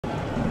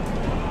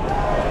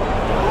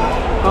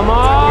Come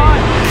on!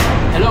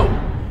 Hello,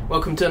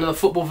 welcome to another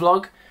football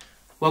vlog.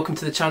 Welcome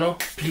to the channel.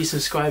 Please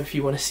subscribe if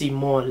you want to see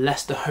more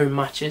Leicester home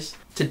matches.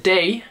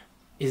 Today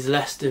is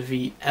Leicester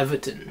v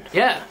Everton.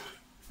 Yeah,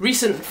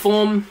 recent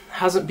form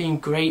hasn't been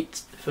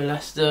great for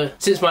Leicester.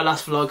 Since my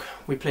last vlog,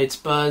 we played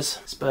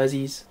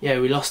Spursies. Yeah,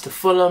 we lost to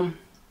Fulham,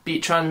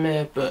 beat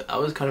Tranmere, but that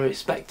was kind of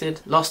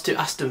expected. Lost to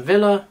Aston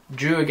Villa,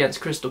 drew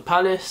against Crystal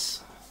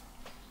Palace.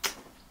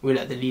 We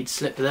let the lead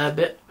slip there a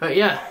bit. But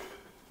yeah,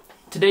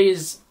 today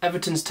is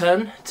Everton's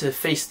turn to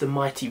face the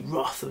mighty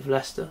wrath of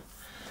Leicester.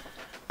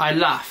 I'd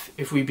laugh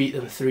if we beat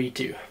them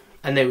 3-2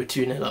 and they were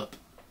 2-0 up.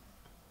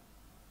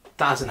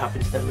 That hasn't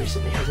happened to them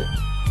recently, has it?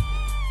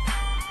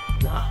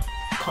 Nah,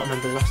 can't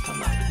remember the last time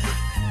that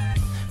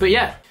happened. But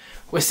yeah,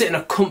 we're sitting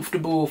a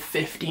comfortable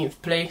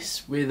 15th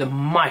place with a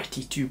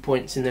mighty 2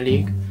 points in the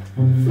league.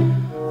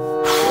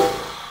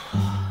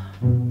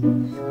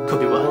 Could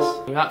be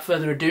worse. Without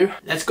further ado,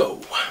 let's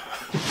go.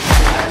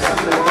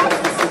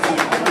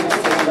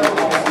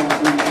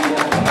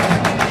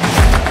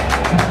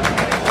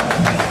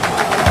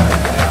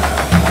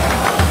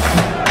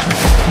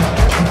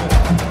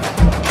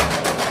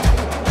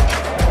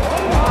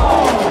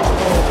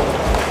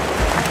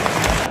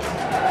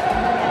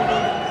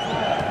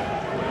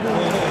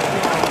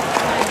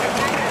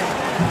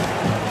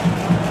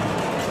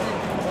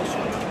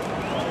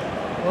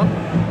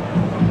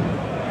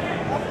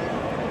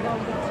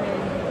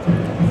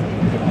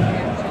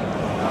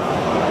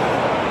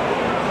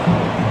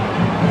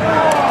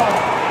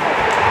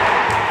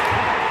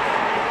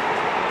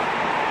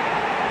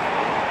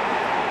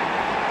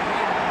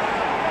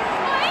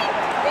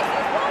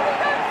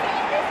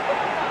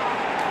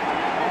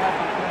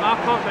 I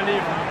can't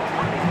believe that.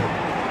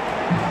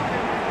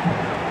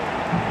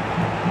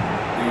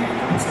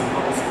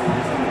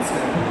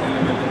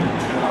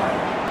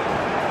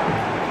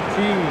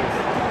 Jeez.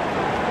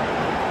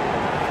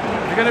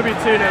 We're going to be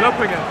 2-0 up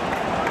again.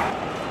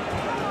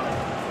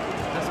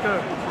 Let's go.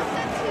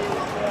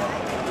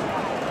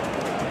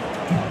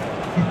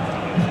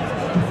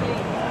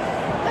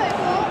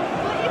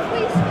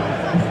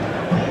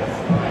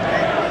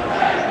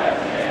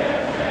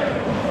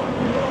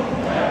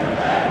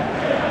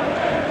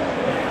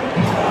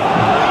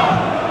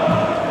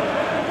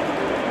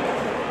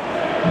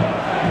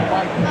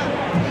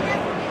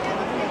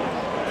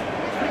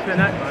 The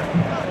neck, man.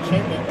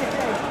 Shake it.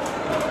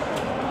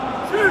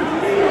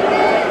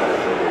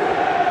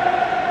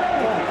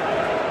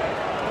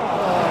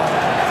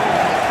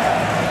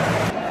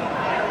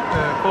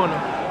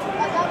 Corner.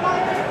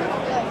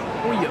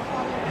 Oh yeah.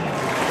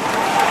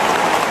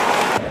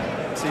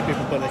 See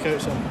people put their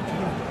coats on.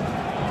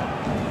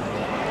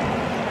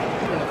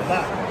 Look at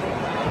that.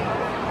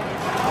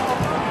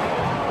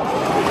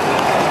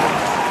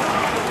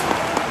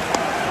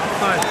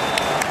 Nice.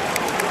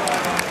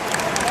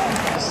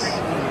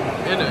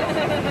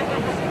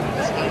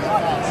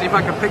 See if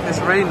I can pick this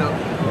rain up.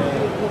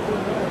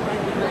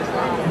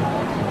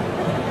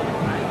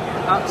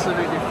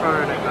 Absolutely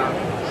throwing it down.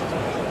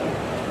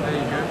 There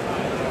you go.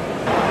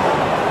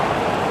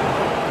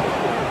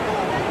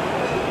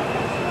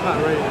 That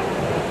rain.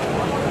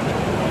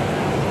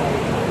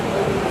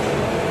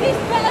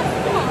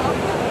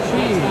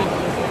 Jeez.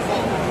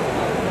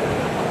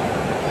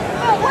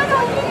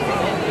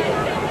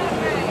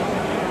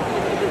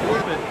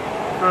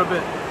 For a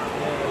bit.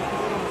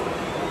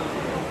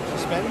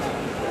 Suspend?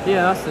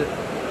 Yeah, that's it.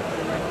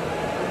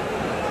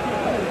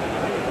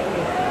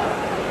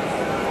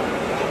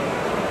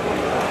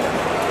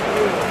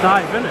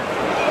 Dive, innit?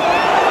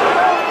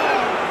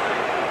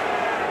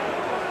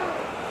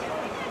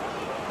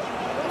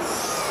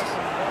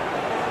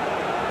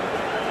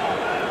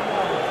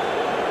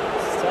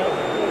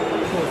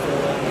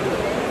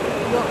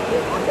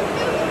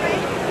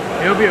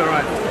 He'll be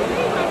alright.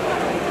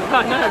 I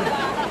know.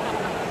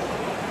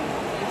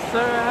 It's so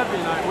heavy,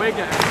 like we're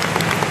getting.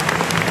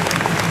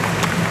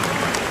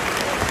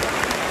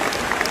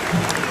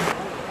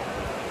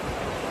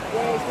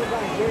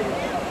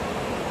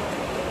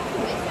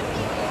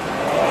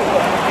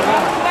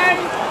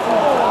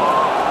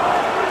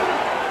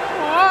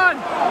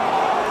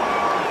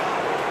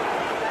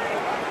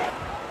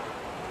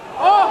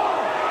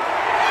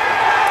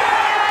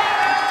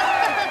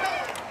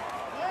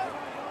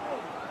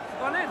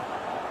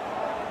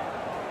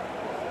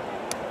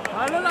 I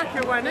look like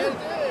it went in.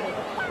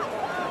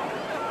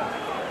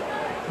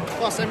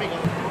 Plus, then we go.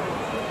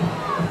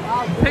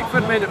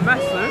 Pickford made a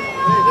mess though. Yeah,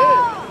 he did.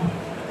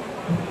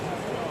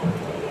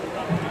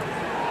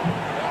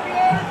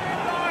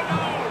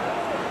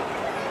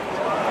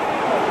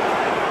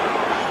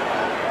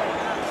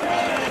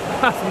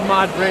 That's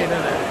mad rain,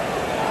 isn't it?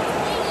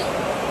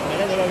 I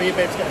don't know whether you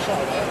babes get a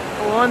shot of it.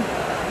 Go on.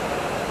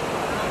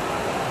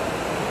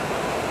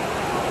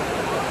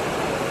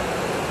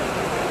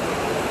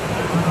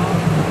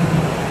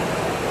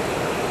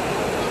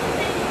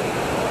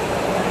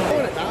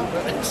 Throwing it down,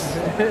 but it's...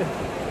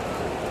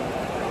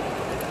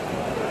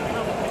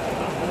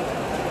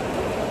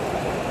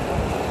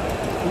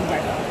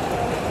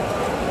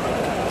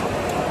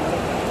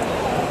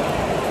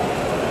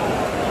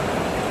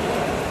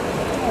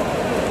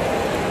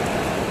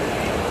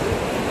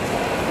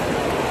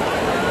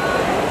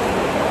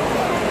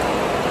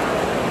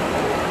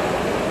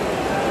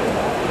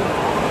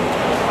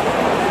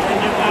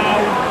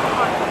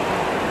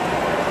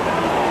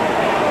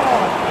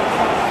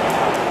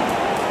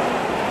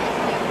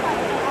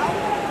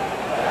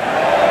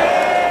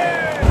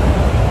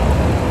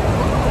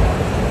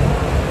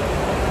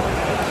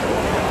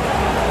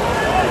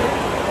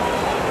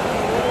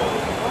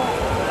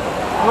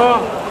 Oh.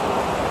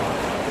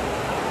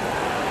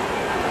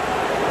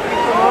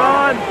 Come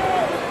on!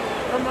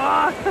 Come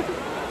on!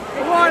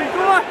 Come on!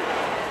 Come on!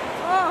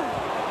 Oh!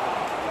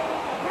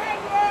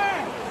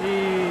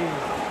 Jeez.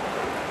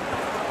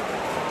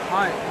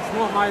 High. It's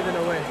more high than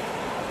away.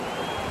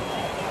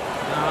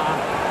 Nah.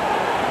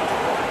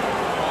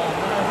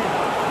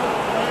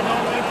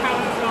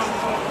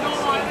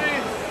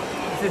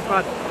 This is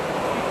bad.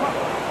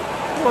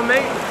 Come on,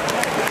 mate.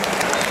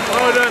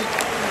 Well done.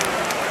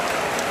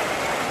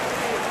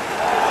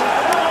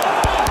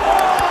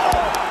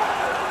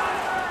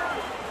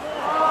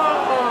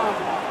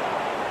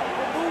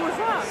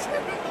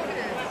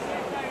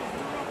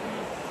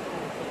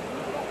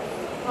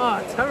 Oh,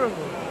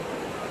 terrible.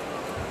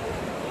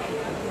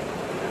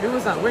 Who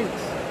was that?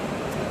 Winks?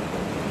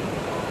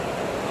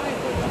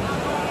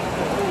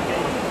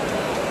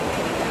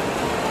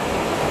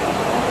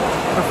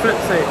 For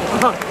flip's sake.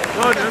 Oh,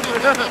 well done.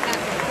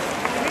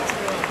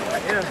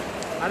 Yeah,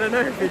 I don't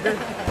know if he did.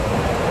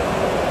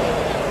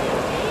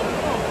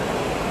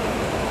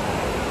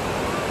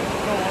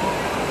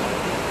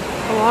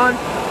 Come on.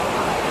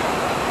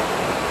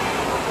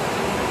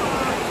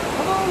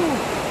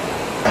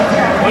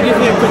 What do you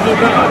think could do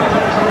better?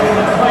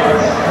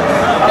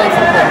 Play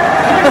football.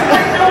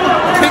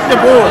 Kick the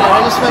ball. I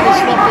just remember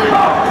sloppy.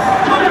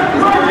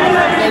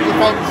 No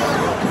defence.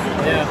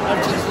 Yeah. I'm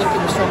just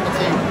looking for a stronger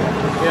team.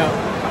 Yeah.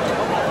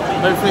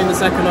 Hopefully in the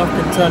second half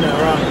can turn it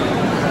around.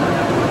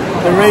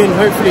 The rain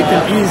hopefully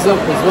can ease up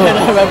as well. Yeah,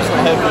 no, Everton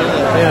are heavy, isn't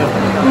it?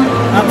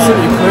 Yeah.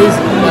 Absolutely crazy.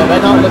 No, they're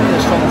not looking at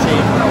a strong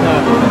team.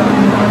 No.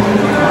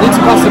 Need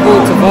to pass the ball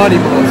to Vardy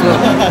more as well.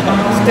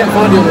 Just get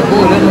Vardy on the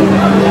ball, innit?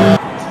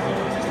 Yeah.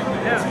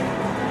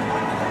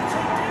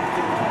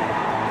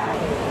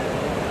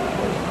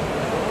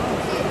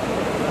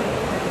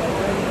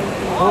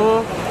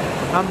 Oh,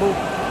 handball.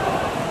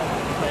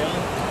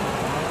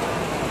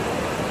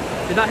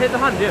 Did that hit the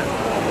hand? Yeah.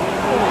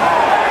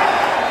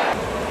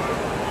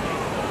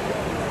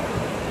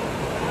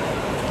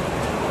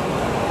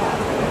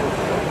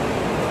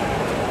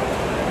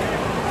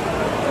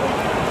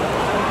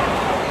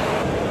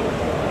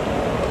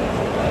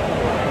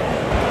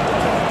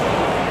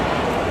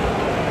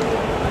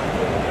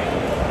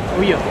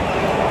 Oh yeah.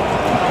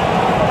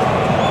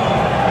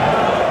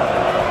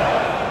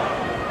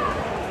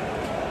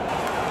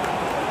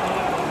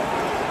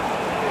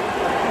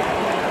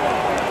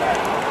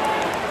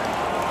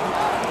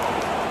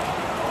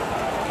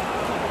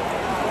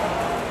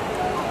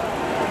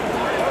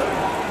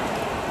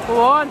 Go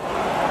on.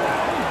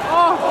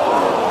 Oh.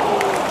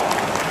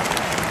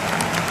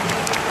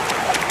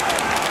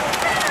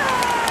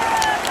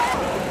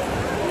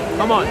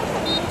 Come on.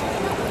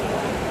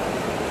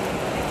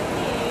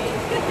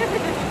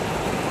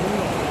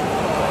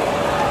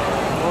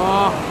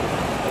 Oh.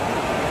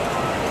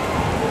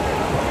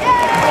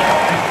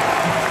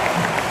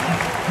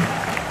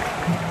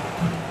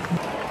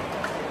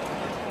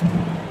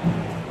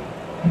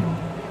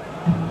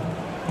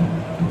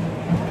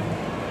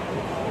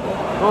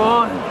 Go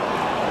on.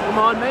 Come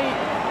on, mate.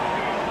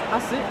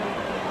 That's it.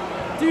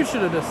 Dude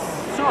should have just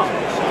shot.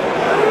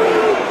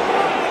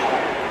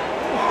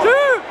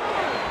 Shoot!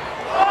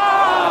 Oh!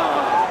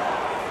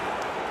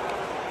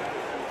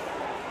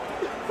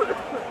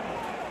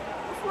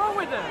 What's wrong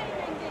with them?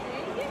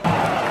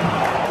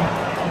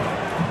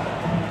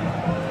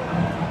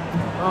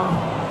 Oh,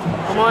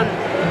 come on.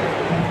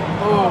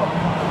 Oh.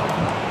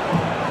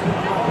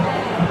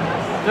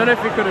 Don't know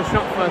if he could have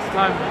shot first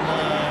time.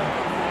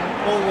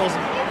 Ball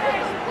wasn't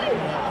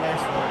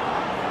close for it.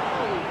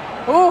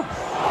 Oh!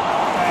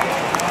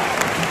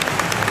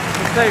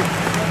 Mistake.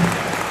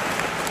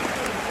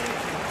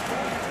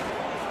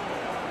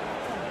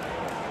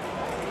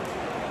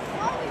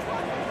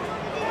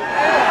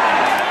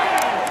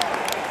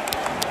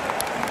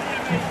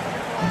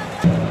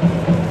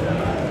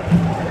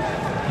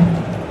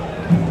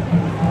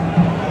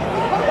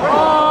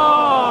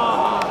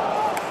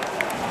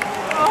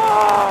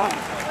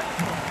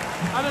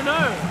 I don't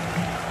know.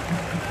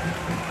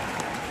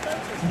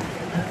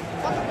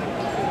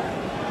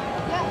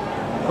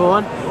 Go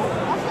on.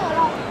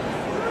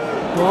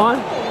 Go on.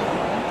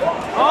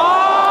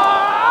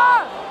 Oh!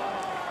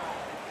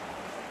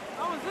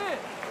 That was it.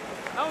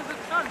 That was a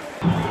chance.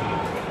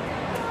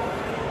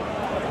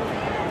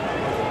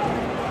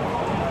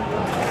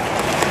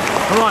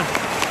 Come on.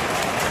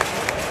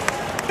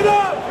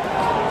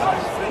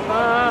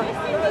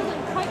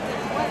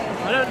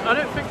 I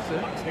don't think so.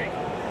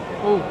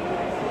 Oh.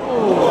 Oh.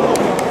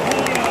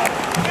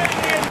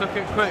 Took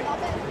it quick.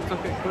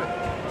 Took it quick.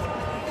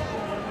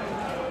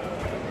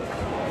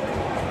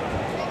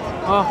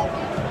 Oh.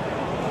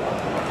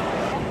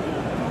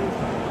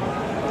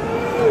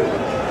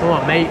 Come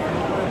on, mate.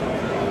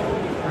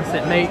 That's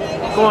it, mate.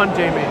 Go on,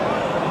 Jamie.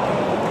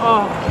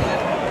 Oh.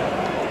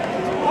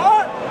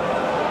 What?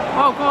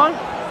 Oh, go on.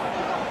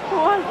 Go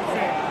on.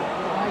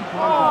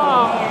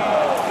 Oh.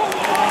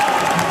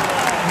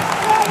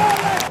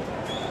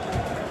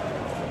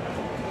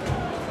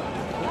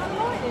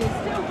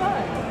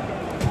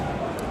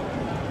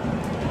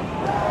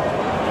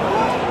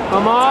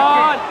 Come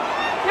on!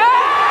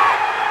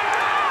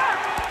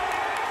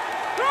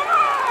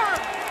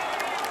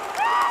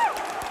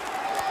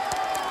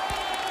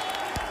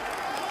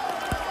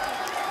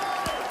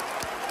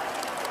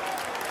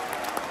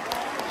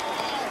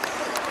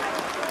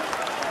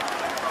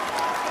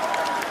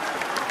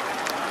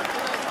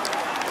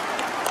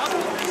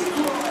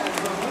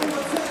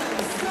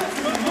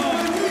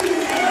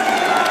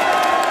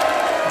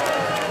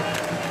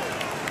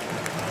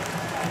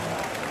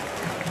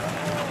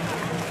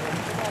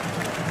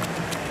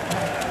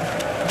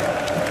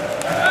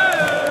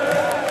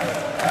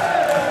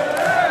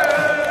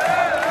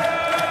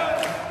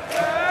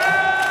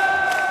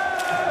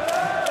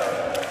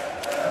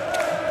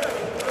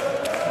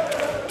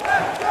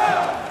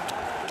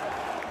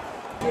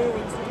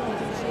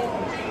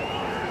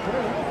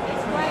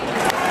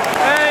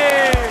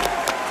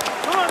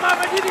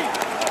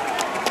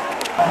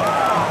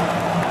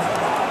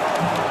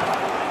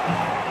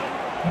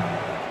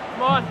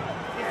 Come on.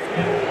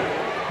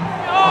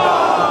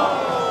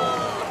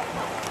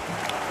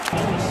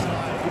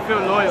 You feel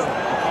loyal.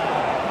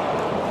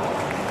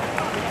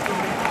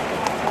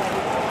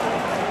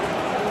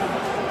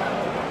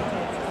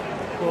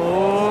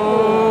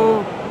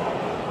 Oh.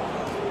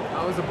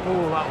 That was a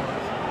ball, that was.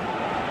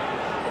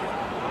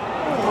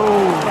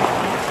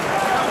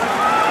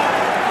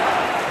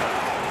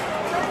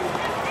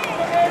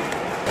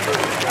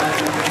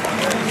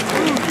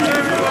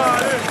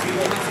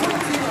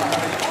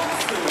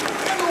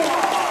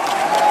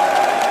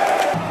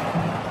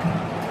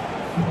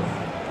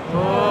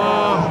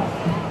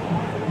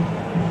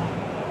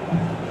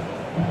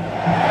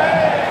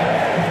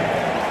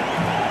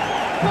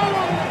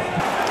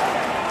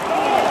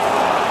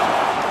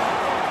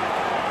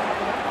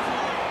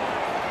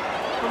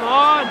 Come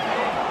on!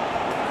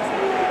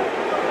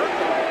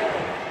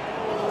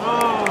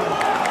 Oh.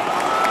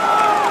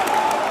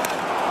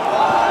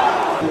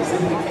 Was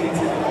indicated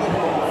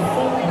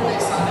 4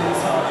 minutes added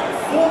time.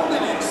 4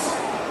 minutes.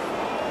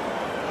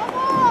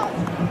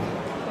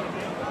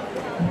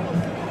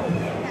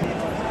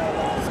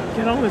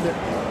 Get on with it.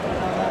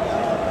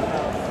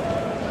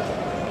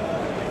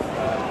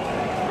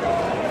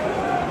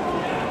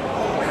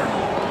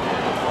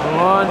 Come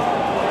on.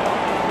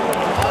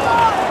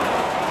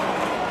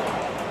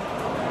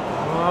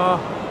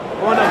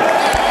 Oh no.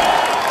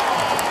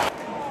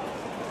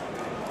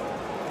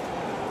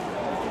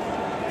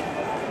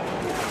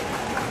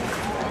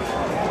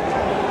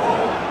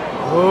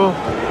 Oh.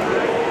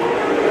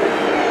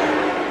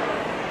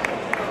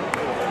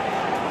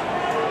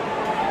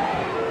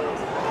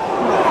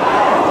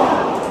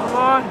 Come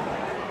on.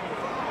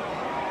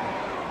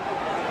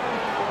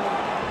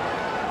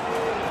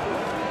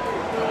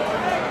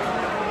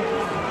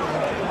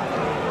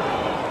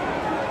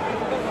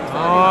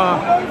 Oh.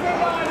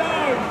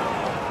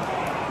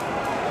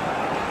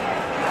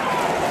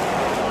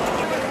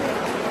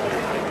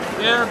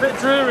 Yeah, a bit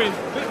dreary. A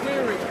bit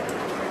weary.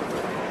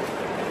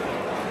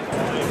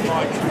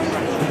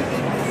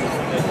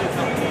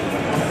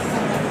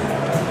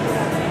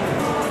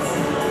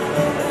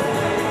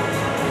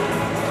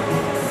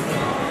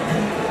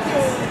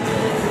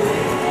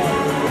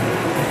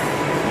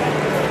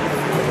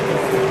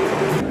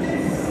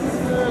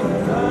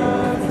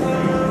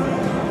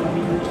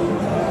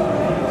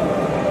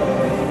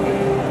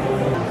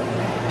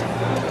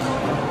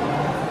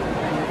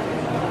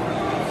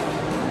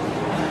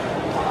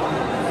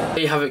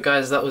 There you have it,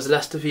 guys. That was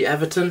Leicester v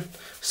Everton.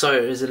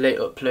 Sorry it was a late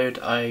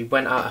upload. I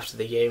went out after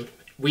the game.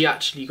 We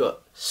actually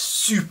got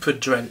super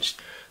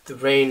drenched. The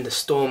rain, the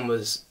storm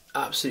was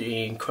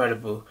absolutely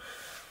incredible.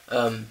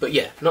 But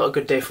yeah, not a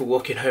good day for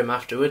walking home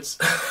afterwards.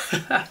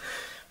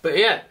 But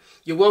yeah,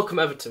 you're welcome,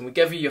 Everton. We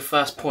gave you your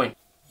first point.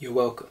 You're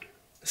welcome.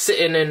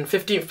 Sitting in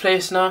 15th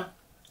place now,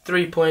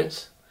 3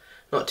 points.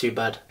 Not too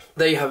bad.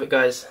 There you have it,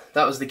 guys.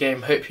 That was the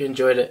game. Hope you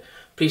enjoyed it.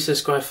 Please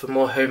subscribe for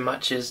more home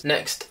matches.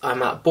 Next,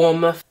 I'm at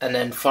Bournemouth and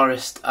then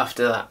Forest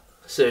after that.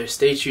 So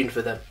stay tuned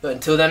for them. But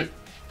until then,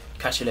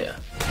 catch you later.